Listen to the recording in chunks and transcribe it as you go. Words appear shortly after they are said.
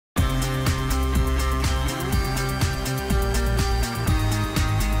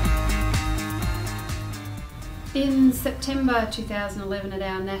In September 2011 at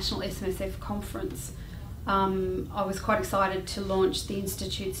our National SMSF conference, I was quite excited to launch the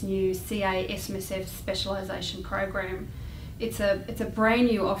Institute's new CA SMSF specialisation program. It's a brand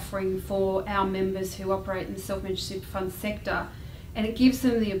new offering for our members who operate in the self-managed super fund sector, and it gives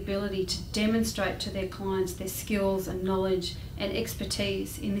them the ability to demonstrate to their clients their skills and knowledge and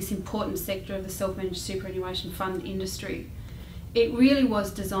expertise in this important sector of the self-managed superannuation fund industry. It really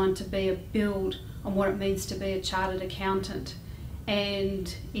was designed to be a build on what it means to be a chartered accountant,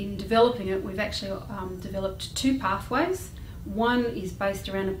 and in developing it we've actually developed two pathways. One is based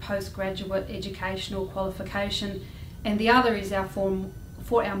around a postgraduate educational qualification, and the other is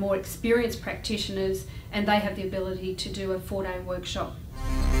for our more experienced practitioners, and they have the ability to do a 4-day workshop.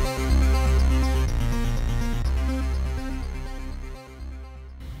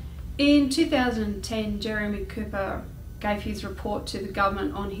 In 2010, Jeremy Cooper gave his report to the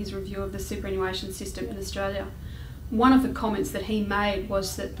government on his review of the superannuation system in Australia. One of the comments that he made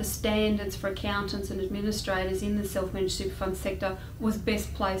was that the standards for accountants and administrators in the self-managed super fund sector was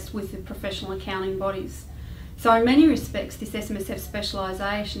best placed with the professional accounting bodies. So in many respects, this SMSF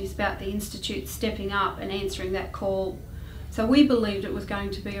specialisation is about the Institute stepping up and answering that call. So we believed it was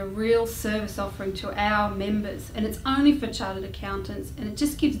going to be a real service offering to our members, and it's only for chartered accountants, and it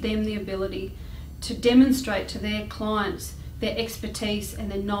just gives them the ability to demonstrate to their clients their expertise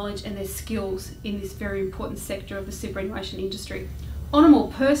and their knowledge and their skills in this very important sector of the superannuation industry. On a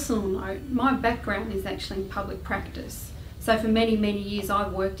more personal note, my background is actually in public practice. So for many years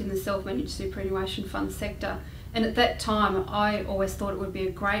I've worked in the self-managed superannuation fund sector, and at that time I always thought it would be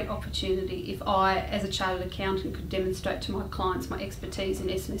a great opportunity if I, as a chartered accountant, could demonstrate to my clients my expertise in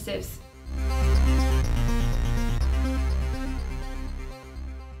SMSFs.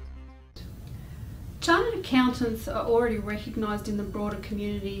 Chartered accountants are already recognised in the broader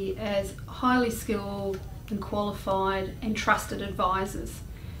community as highly skilled and qualified and trusted advisors.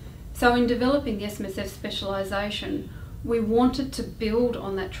 So in developing the SMSF specialisation, we wanted to build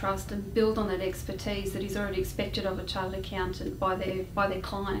on that trust and build on that expertise that is already expected of a chartered accountant by their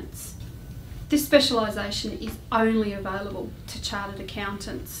clients. This specialisation is only available to chartered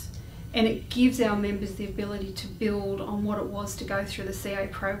accountants, and it gives our members the ability to build on what it was to go through the CA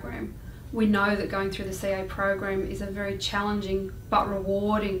program. We know that going through the CA program is a very challenging but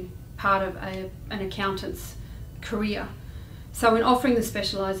rewarding part of an accountant's career. So in offering the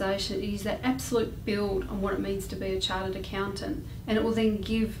specialisation, it is that absolute build on what it means to be a chartered accountant, and it will then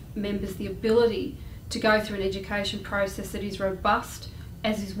give members the ability to go through an education process that is robust,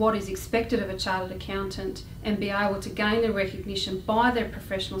 as is what is expected of a chartered accountant, and be able to gain the recognition by their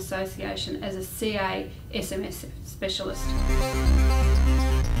professional association as a CA SMSF specialist.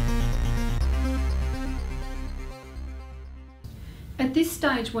 At this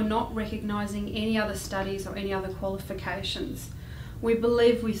stage, we're not recognising any other studies or any other qualifications. We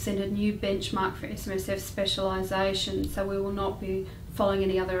believe we've set a new benchmark for SMSF specialisation, so we will not be following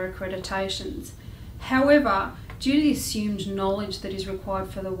any other accreditations. However, due to the assumed knowledge that is required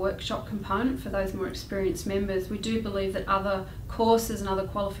for the workshop component for those more experienced members, we do believe that other courses and other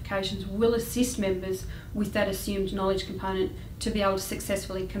qualifications will assist members with that assumed knowledge component to be able to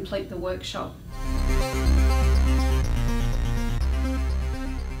successfully complete the workshop.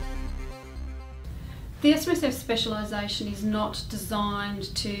 The SMSF specialisation is not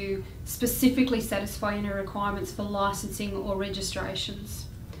designed to specifically satisfy any requirements for licensing or registrations.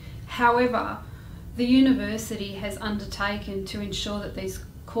 However, the university has undertaken to ensure that these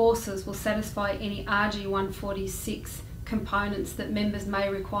courses will satisfy any RG 146 components that members may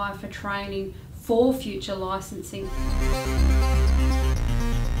require for training for future licensing.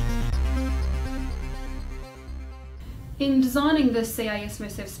 In designing the CA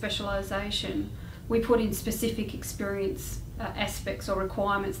SMSF specialisation, we put in specific experience aspects or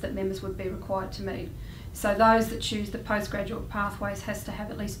requirements that members would be required to meet. So those that choose the postgraduate pathways has to have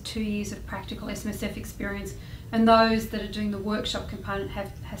at least 2 years of practical SMSF experience, and those that are doing the workshop component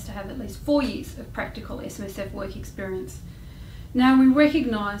has to have at least 4 years of practical SMSF work experience. Now, we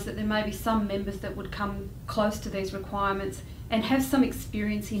recognise that there may be some members that would come close to these requirements and have some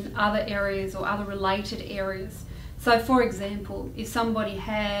experience in other areas or other related areas. So for example, if somebody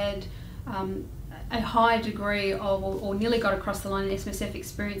had a high degree of, or nearly got across the line in SMSF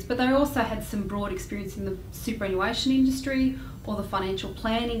experience, but they also had some broad experience in the superannuation industry or the financial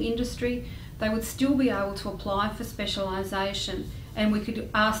planning industry, they would still be able to apply for specialisation, and we could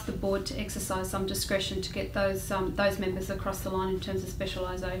ask the board to exercise some discretion to get those members across the line in terms of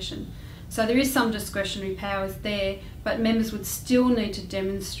specialisation. So there is some discretionary powers there, but members would still need to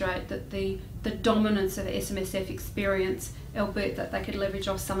demonstrate that the dominance of the SMSF experience, albeit that they could leverage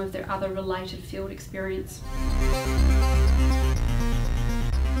off some of their other related field experience.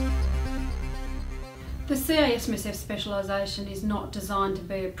 The CA SMSF specialisation is not designed to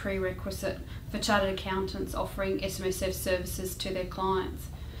be a prerequisite for chartered accountants offering SMSF services to their clients,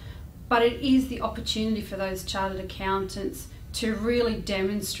 but it is the opportunity for those chartered accountants to really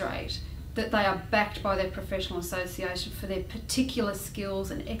demonstrate that they are backed by their professional association for their particular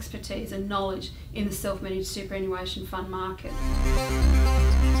skills and expertise and knowledge in the self-managed superannuation fund market.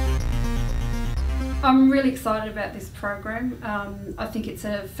 I'm really excited about this program. I think it's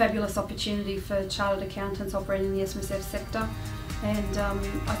a fabulous opportunity for chartered accountants operating in the SMSF sector, and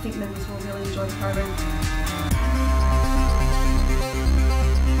I think members will really enjoy the program.